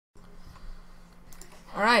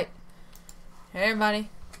Alright. Hey everybody.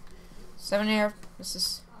 7 here. This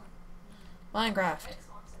is Minecraft.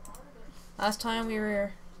 Last time we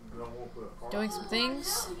were doing some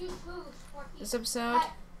things. This episode,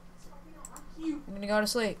 I'm gonna go to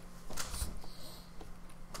sleep.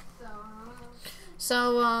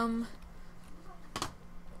 So,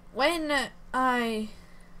 when I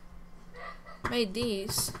made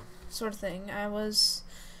these sort of thing, I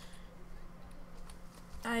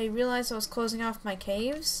realized I was closing off my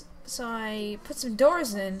caves, so I put some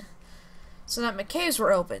doors in so that my caves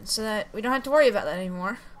were open, so that we don't have to worry about that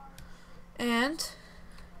anymore. And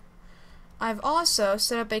I've also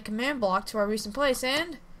set up a command block to our recent place,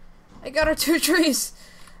 and I got our 2 trees.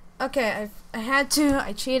 Okay, I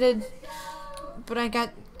cheated, but I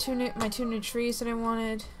got my 2 new trees that I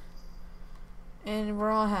wanted, and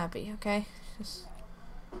we're all happy, okay?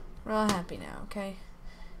 We're all happy now, okay?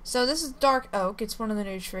 So this is dark oak, it's one of the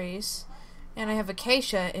new trees, and I have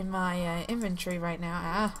acacia in my inventory right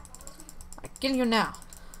now. I'm getting you now.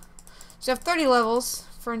 So I have 30 levels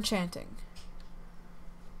for enchanting.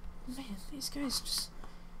 Man, these guys just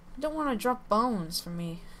don't want to drop bones for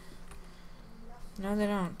me. No, they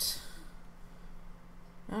don't.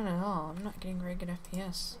 Not at all. I'm not getting very good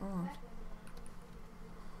FPS. Hold on.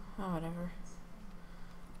 Oh, whatever.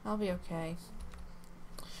 I'll be okay.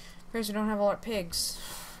 First, we don't have all our pigs.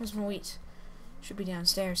 Where's my wheat? Should be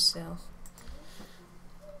downstairs still.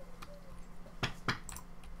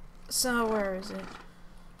 So, where is it?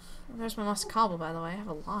 There's my mossy cobble, by the way. I have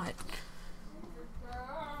a lot.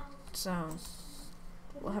 So,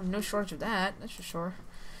 we'll have no shortage of that, that's for sure.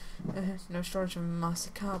 No shortage of mossy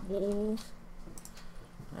cobble.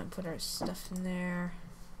 And put our stuff in there.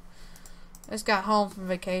 I just got home from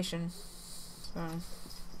vacation. So,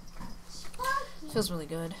 feels really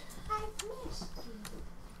good.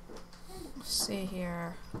 Let's see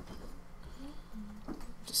here.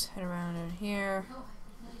 Just head around in here.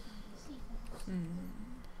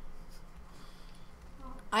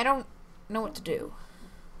 I don't know what to do.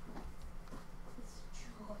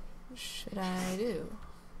 What should I do?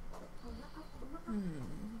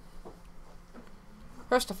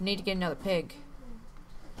 First off, I need to get another pig.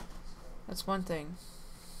 That's one thing.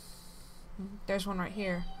 There's one right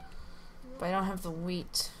here. But I don't have the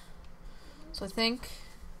wheat. So I think...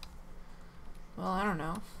 Well, I don't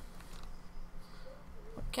know.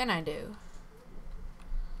 What can I do?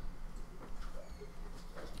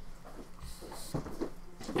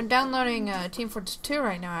 I'm downloading Team Fortress 2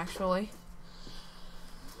 right now, actually.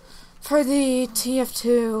 For the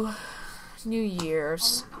TF2 New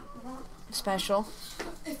Year's special.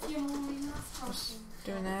 Just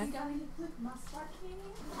doing that.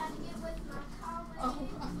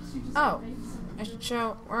 Oh, I should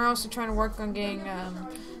show. We're also trying to work on getting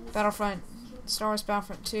Star Wars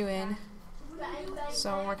Battlefront 2 in.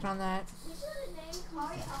 So I'm working on that.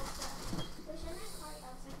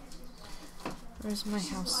 Where's my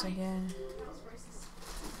house again?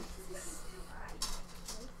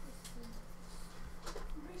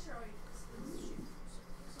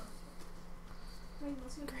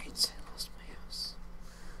 Great, I lost my house.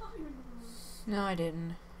 No, I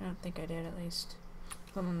didn't. I don't think I did, at least.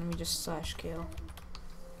 Hold on, let me just /kill.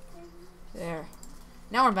 There.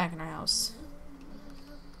 Now we're back in our house.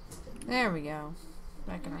 There we go.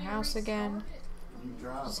 Back in our house again.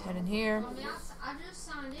 Just head in here.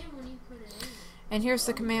 And here's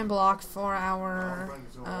the command block for our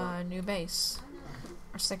new base.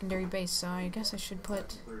 Our secondary base. So I guess I should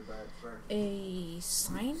put a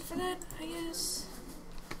sign for that, I guess.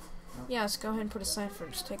 Yeah, let's go ahead and put a sign for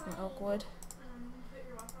it. Just take my oak wood.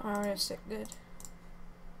 Alright, have stick. Good.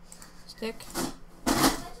 Stick.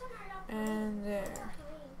 And there.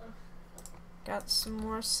 Got some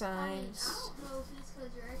more signs.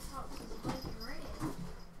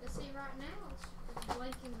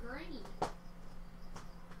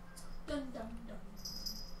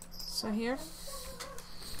 So here.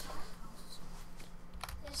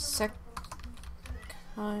 Secondary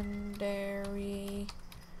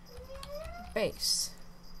base.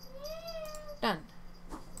 Done.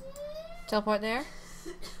 Teleport there.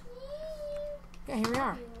 Yeah, here we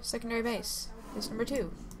are. Secondary base. Base number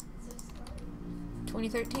 2.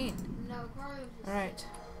 2013. Alright.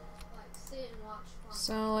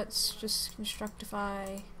 So let's just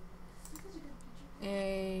constructify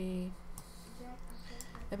a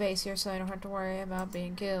base here so I don't have to worry about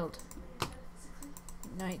being killed.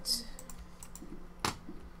 Night.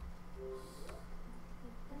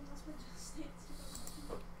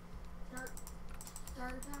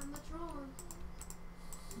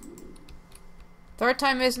 Third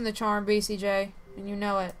time isn't the charm, BCJ, and you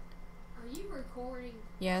know it. Are you recording?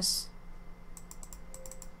 Yes.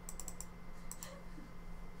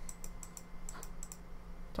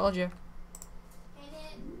 Told you.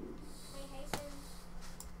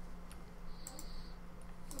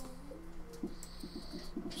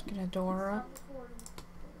 Just gonna door her up.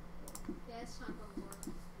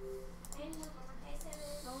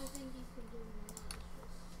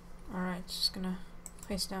 Alright, just gonna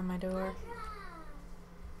place down my door.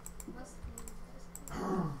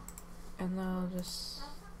 And then I'll just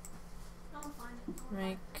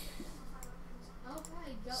make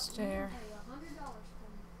stair.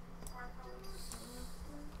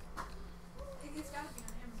 It's gotta be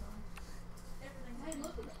on Amazon. Hey,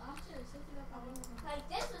 look at the upstairs. Look it up on Amazon. Like,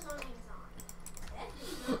 this was on Amazon. That's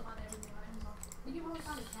not on everything on Amazon. You can probably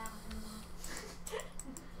find a cat on Amazon.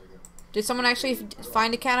 Did someone actually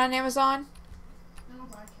find a cat on Amazon? I don't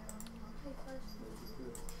buy a cat on Amazon.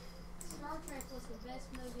 Star Trek was the best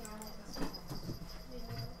movie I ever seen.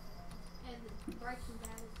 And the Breaking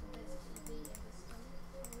Bad is the best TV ever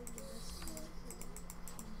seen.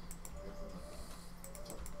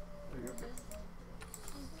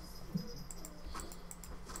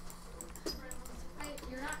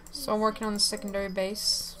 So I'm working on the secondary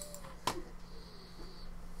base.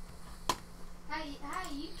 Hey,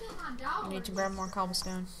 you took my dollar. I need to grab more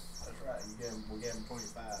cobblestone. That's right. We gave him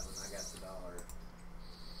 25 and I got the dollar.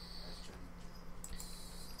 That's true.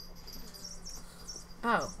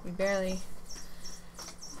 Oh, we barely.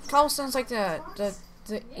 Cobblestone's like the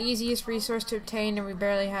easiest resource to obtain, and we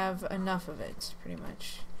barely have enough of it. Pretty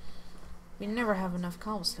much, we never have enough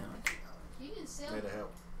cobblestone. You can sell. Way to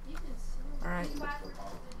help. You can sell. All right. You can buy it for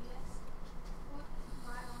all the videos. What?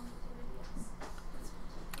 Buy it on the videos.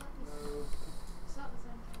 No. It's not the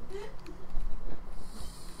same thing.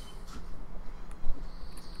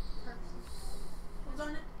 What's on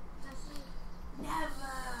it? That's it.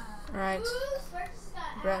 Never. All right. Who's first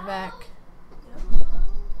got Right out? back. I'm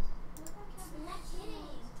not kidding.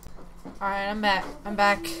 All right, I'm back. I'm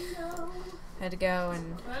back. Had to go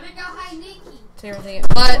and Let it go. Hey, Nikki. see everything.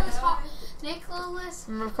 What? Nicholas.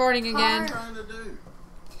 I'm recording again. What are you trying to do?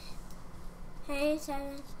 Hey,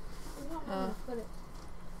 Simon. Uh,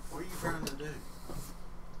 What are you trying to do?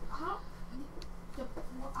 I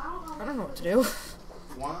don't know what to do.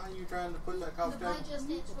 Why are you trying to put that The coffee blade table? just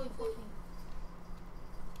actually put me.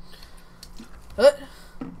 What?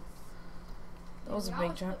 That was a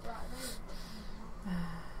big jump.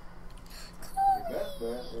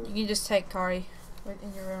 You can just take Kari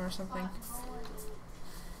in your room or something.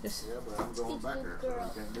 Just Yeah, but I'm going back there, so you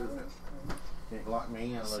can't do that. Can't lock me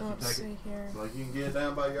in unless so you let's take see it. here. Like you can get it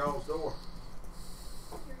down by y'all's door.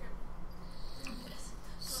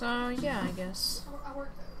 So yeah, I guess. I work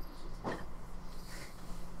there.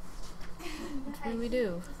 What do we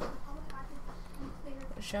do?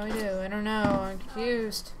 What shall we do? I don't know. I'm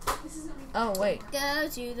confused. Oh wait. Go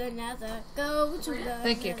to the nether. Go to the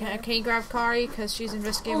Thank you. Can you grab Kari because she's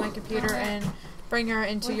investigating my computer and bring her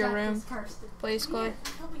into your room, please, Chloe?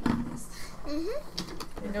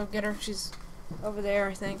 And go get her. She's over there,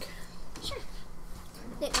 I think. Sure.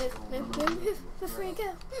 Move before you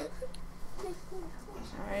go.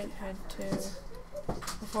 Alright, head to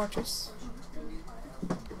the fortress.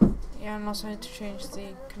 Yeah, and also I had to change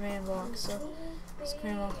the command block, so there's a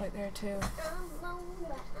command block right there too.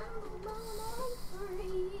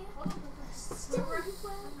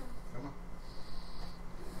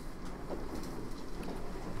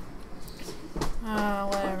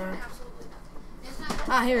 Whatever.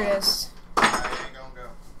 Ah, here it is. I ain't gonna go.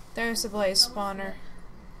 There's the blaze spawner.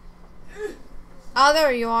 Ah,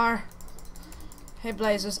 there you are. Hey,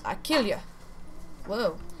 Blazes, I kill you.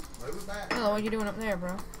 Whoa. Move it back. Hello, what you doing up there,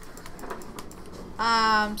 bro?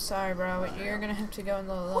 I'm sorry, bro, but you're gonna have to go in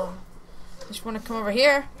the low. Just wanna come over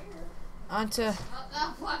here onto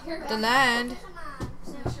the land.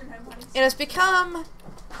 It has become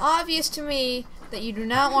obvious to me that you do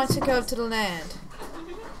not want to go to the land.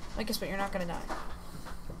 I guess, but you're not gonna die.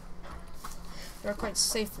 You're quite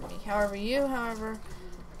safe for me. However,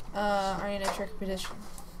 are in a tricky position.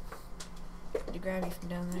 To grab you from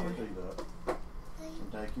down there. Put these up.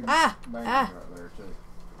 And take your Ah! bank Ah! right there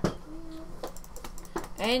too.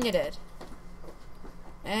 And you're dead.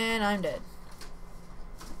 And I'm dead.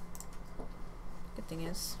 Good thing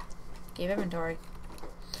is, gave inventory.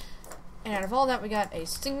 And out of all that, we got a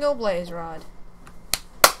single blaze rod.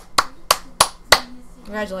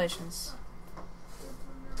 Congratulations.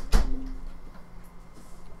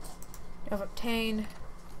 I've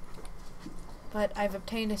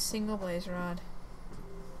obtained a single blaze rod.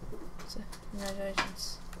 So,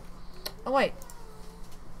 congratulations. Oh wait.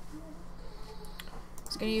 I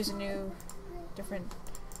was gonna use a new, different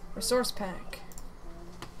resource pack.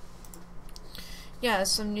 Yeah,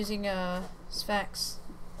 so I'm using Sphex.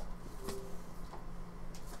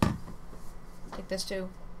 this too.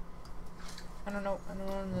 I don't know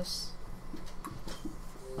this.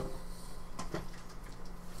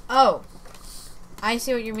 Oh! I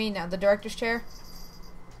see what you mean now. The director's chair?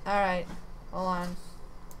 Alright. Hold on.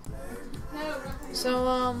 So,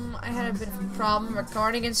 I had a bit of a problem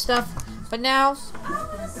recording and stuff, but now,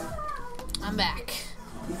 I'm back.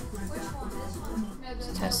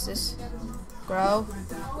 Let's test this. Grow.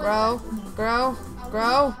 Grow. Grow.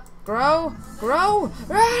 Grow. Grow. Grow.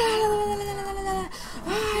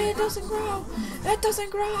 It doesn't grow. It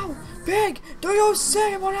doesnn't grow. Big. Do you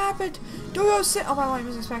see what happened? Do you see? Oh my God, I'm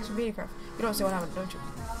using Specs from Beatycraft. You don't see what happened, don't you?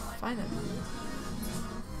 Find it.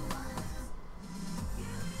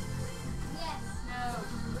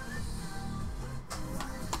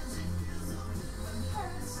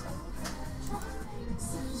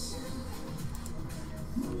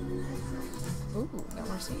 Ooh, got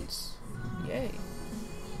more seeds. Yay.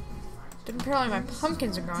 Didn't appear like my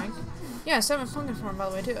pumpkins are growing. Yeah, 7 pumpkin form by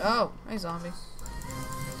the way too. Oh, a zombie.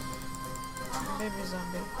 Baby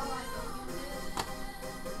zombie.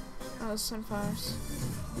 Oh, sunflowers.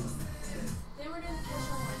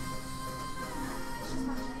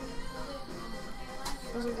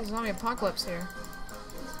 Feels like there's a zombie apocalypse here.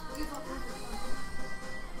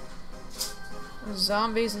 There's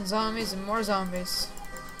zombies and zombies and more zombies.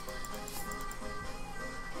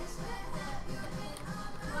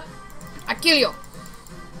 I kill you!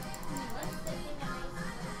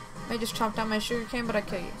 I just chopped out my sugar cane, but I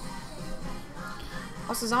kill you.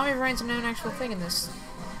 Also, zombie brains are not an actual thing in this.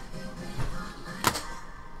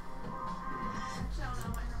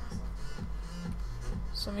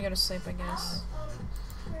 So let me go to sleep, I guess.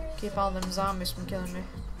 Keep all them zombies from killing me.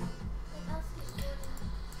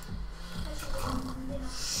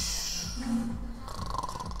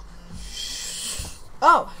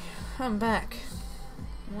 Oh! I'm back.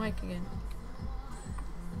 I'm awake again.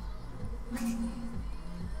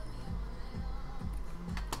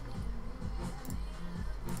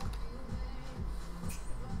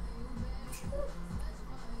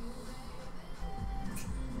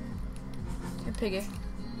 Hey, piggy.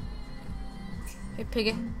 Hey,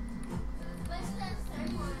 piggy. What's the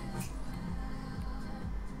third one?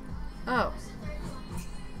 Oh.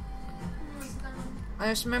 I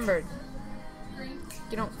just remembered.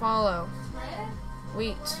 You don't follow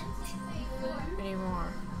wheat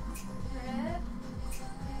anymore.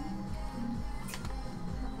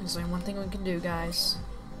 There's only one thing we can do, guys.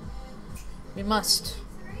 We must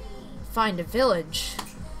find a village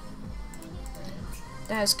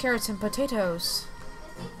that has carrots and potatoes.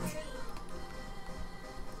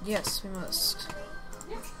 Yes, we must. To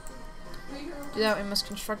do that, we must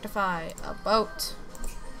constructify a boat.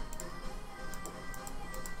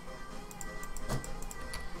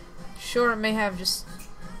 Sure, it may have just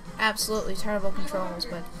absolutely terrible controls,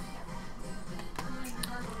 but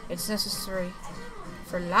it's necessary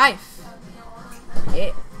for life.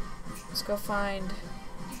 Yeah. Let's go find.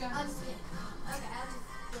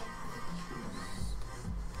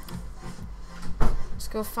 Let's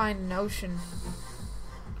go find an ocean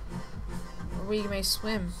where we may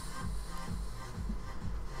swim.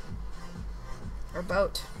 Or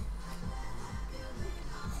boat.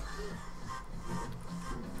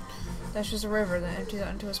 That's just a river that empties out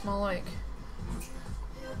into a small lake.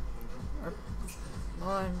 Or,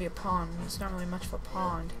 well, it'd be a pond. It's not really much of a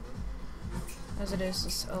pond. As it is,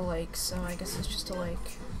 it's a lake, so I guess it's just a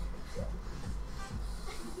lake.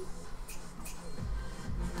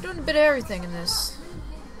 We're doing a bit of everything in this.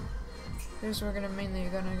 Here's what we're mainly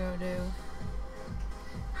gonna go do.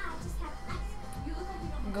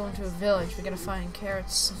 I'm going to a village. We gotta find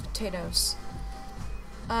carrots and potatoes.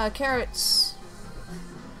 Carrots.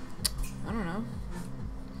 I don't know.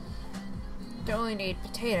 Don't really need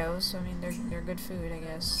potatoes, so I mean they're good food, I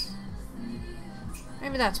guess.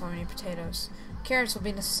 Maybe that's why we need potatoes. Carrots will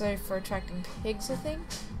be necessary for attracting pigs, I think.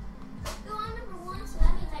 Go on number 1, so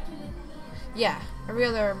that means I can move the Yeah, every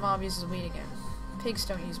other mob uses wheat again. Pigs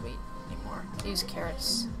don't use wheat anymore. They use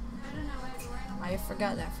carrots. I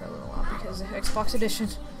forgot that for a little while because the Xbox Edition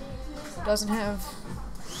doesn't have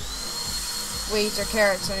wheat or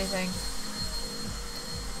carrots or anything.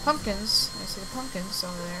 Pumpkins. I see the pumpkins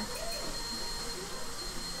over there.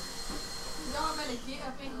 Y'all better get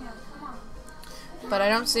up in here. Come on. But I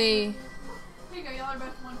don't see Here you go. Y'all are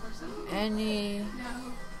both one person. any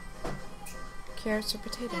No. carrots or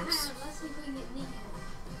potatoes. Let's see if we can get these.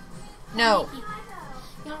 No.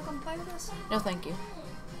 You wanna come play with us? No, thank you.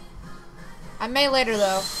 I may later,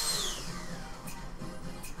 though.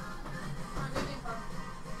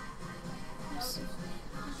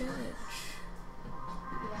 Village.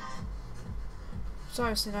 It's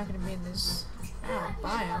obviously not going to be in this Ow,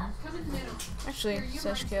 biome. Come in the middle. Actually,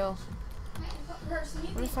 such kill.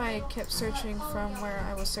 What if I kept searching from where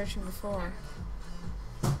I was searching before?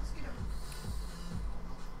 Scoot over.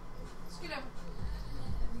 Scoot over.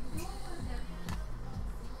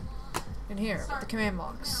 In here, with the command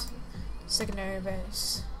box. Secondary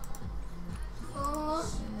base. There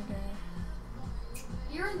we go.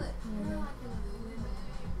 You're in the. There we go.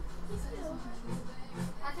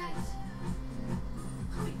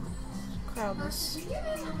 Crowdless. You can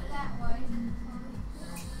move it that way.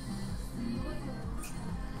 There you go.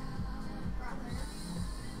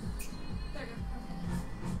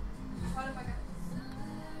 What if I got it?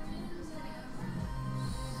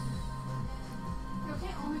 You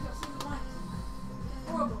can't only go single lines.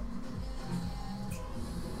 Horrible.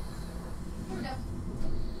 Here we go.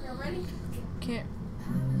 We are ready? Can't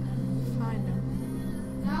find him.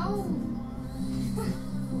 No.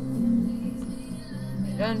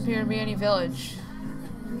 Doesn't appear to be any village.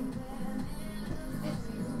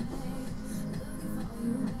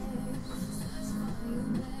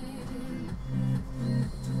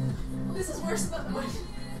 This is worse than the one.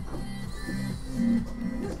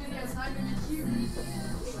 This video is not going to be cute.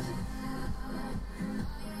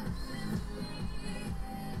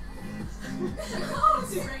 I don't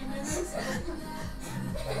see Rain in this.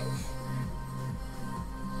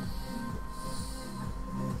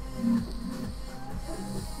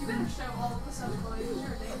 You better show all of the stuff, boy.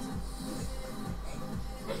 You're a dancer.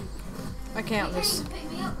 I can't listen. Pick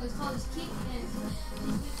me up because Chloe's kicking it.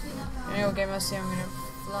 Anyway, game must see I'm gonna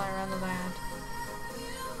fly around the land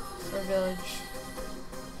for a village.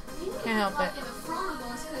 Can't help it. In the front of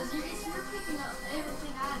us because you're picking up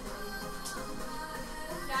everything I do.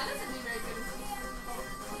 Yeah, it doesn't do very good in speech.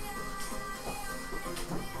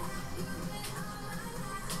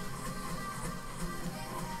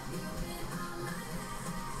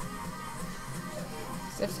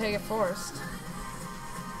 Except take it forest.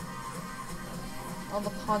 All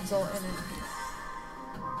the pods all in it.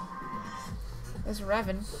 There's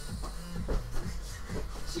Revan.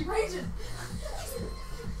 She raging.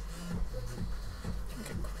 Like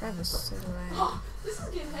a crevice to the land. Oh, this is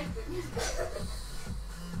getting hectic.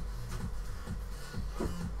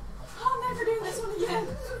 I'll never do this one again.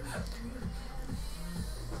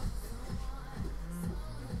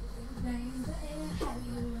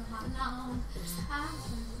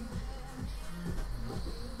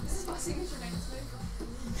 This is my signature dance move.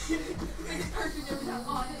 It's perfect every time. Oh,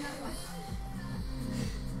 I did that one.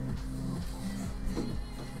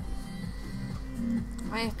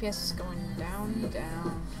 My FPS is going down,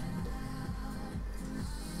 down.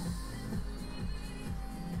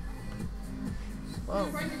 Whoa.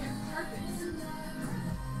 Right again. Perfect.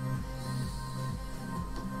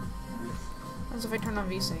 What if I turn on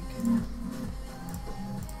VSync?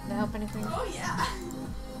 Did that help anything? Oh yeah.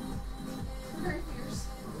 Very fierce.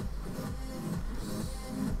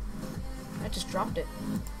 I just dropped it.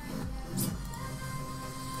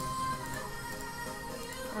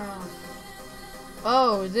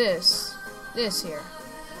 Oh, this here.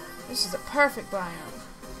 This is the perfect biome.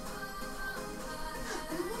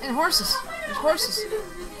 And horses. There's horses.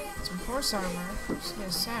 Some horse armor. Just need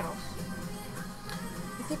a saddle.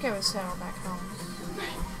 I think I have a saddle back home.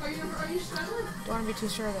 Are you struggling? Don't want to be too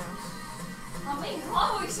sure though. I mean,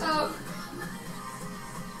 Chloe, so.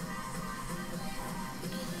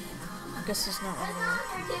 I guess there's no other way.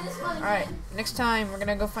 Alright. Alright, next time we're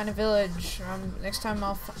gonna go find a village. Next time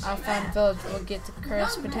I'll find a village. We'll get the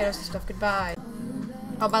crisp potatoes and stuff. Goodbye.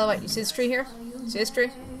 Oh, by the way, you see this tree here? See this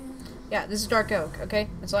tree? Yeah, this is dark oak, okay?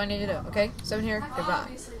 That's all I need to do, okay? 7 here, goodbye.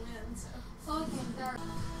 Obviously win, so.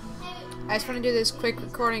 I just want to do this quick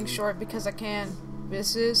recording short because I can.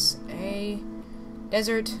 This is a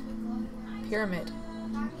desert pyramid.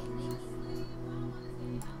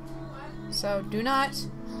 So do not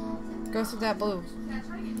go through that blue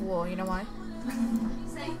wall, you know why?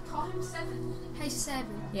 Say, call him 7. Hey, 7.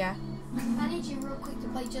 Yeah. I need you real quick to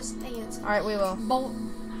play Just Dance. Alright, we will.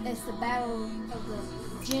 It's the battle of the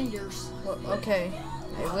genders. Well, okay.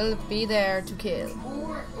 I will be there to kill.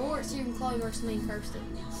 Or it's you and Chloe versus me first.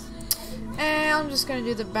 And I'm just gonna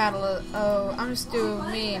do the battle of, I'm just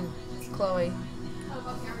doing me and Chloe.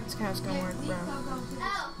 That's kind of what's gonna work, bro.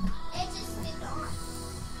 Oh, it just sticked on.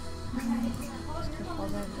 Just gonna pull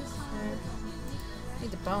that in there.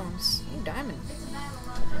 Need the bones. Ooh, diamond.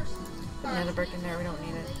 Put another brick in there, we don't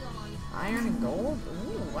need it. Iron and gold?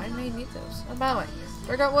 Ooh, why didn't I need those? Oh, by the way,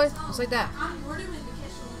 dark out wood, just like that. We're doing the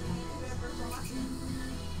kitchen.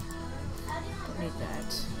 Don't need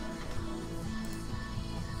that.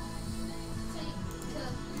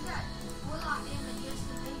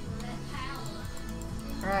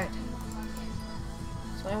 Alright.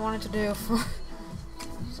 So I wanted to do.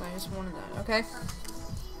 So I just wanted that. Okay.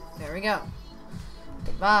 There we go.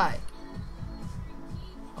 Goodbye.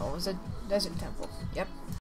 Oh, it was a desert temple. Yep.